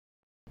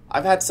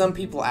I've had some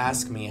people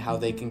ask me how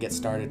they can get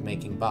started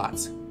making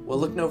bots. Well,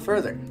 look no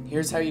further.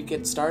 Here's how you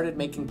get started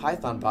making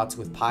Python bots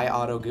with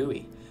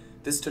pyautogui.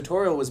 This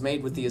tutorial was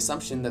made with the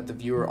assumption that the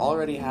viewer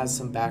already has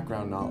some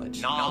background knowledge.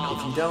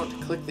 If you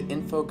don't, click the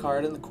info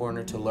card in the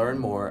corner to learn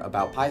more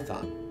about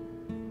Python.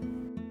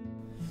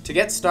 To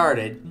get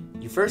started,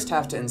 you first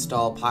have to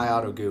install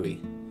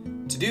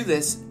pyautogui. To do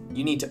this,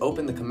 you need to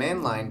open the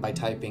command line by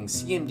typing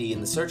cmd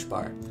in the search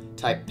bar.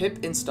 Type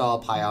pip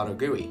install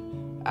pyautogui.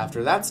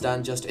 After that's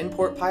done, just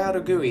import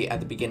pyautogui at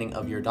the beginning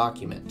of your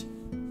document.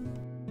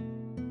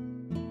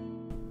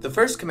 The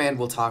first command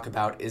we'll talk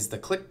about is the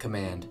click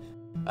command.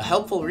 A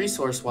helpful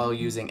resource while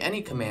using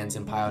any commands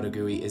in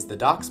pyautogui is the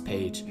docs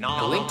page.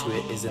 The link to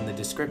it is in the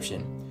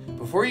description.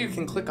 Before you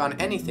can click on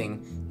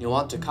anything, you'll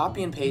want to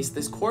copy and paste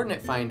this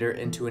coordinate finder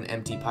into an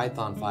empty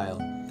Python file.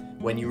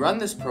 When you run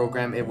this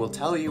program, it will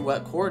tell you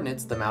what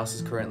coordinates the mouse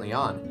is currently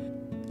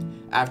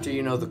on. After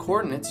you know the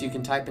coordinates, you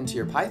can type into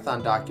your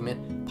Python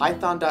document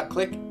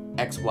python.click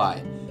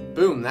xy.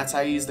 Boom, that's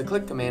how you use the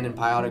click command in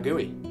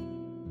pyautogui.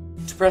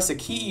 To press a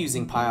key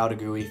using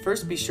pyautogui,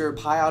 first be sure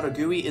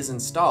pyautogui is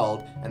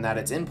installed and that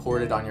it's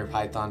imported on your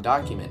Python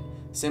document.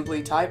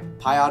 Simply type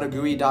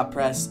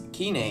pyautogui.press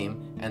key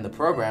name and the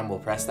program will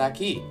press that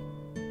key.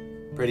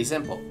 Pretty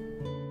simple.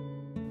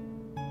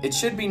 It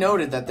should be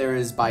noted that there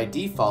is by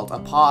default a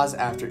pause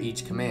after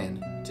each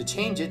command. To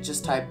change it,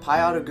 just type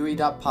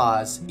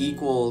pyautogui.pause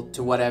equal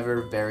to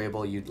whatever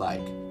variable you'd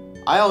like.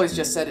 I always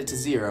just set it to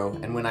 0,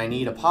 and when I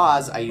need a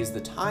pause, I use the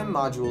time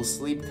module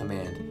sleep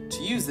command.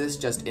 To use this,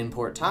 just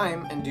import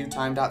time and do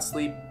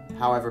time.sleep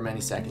however many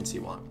seconds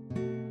you want.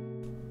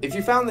 If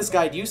you found this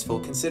guide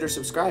useful, consider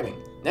subscribing.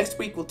 Next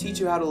week we'll teach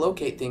you how to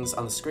locate things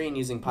on the screen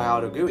using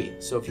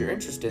pyautogui, so if you're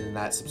interested in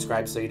that,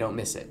 subscribe so you don't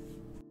miss it.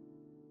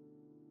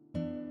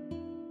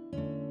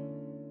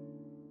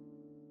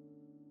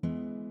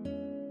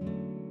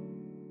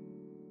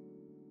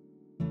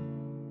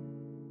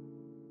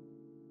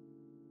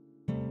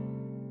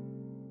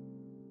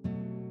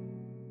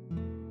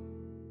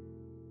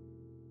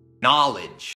 Knowledge.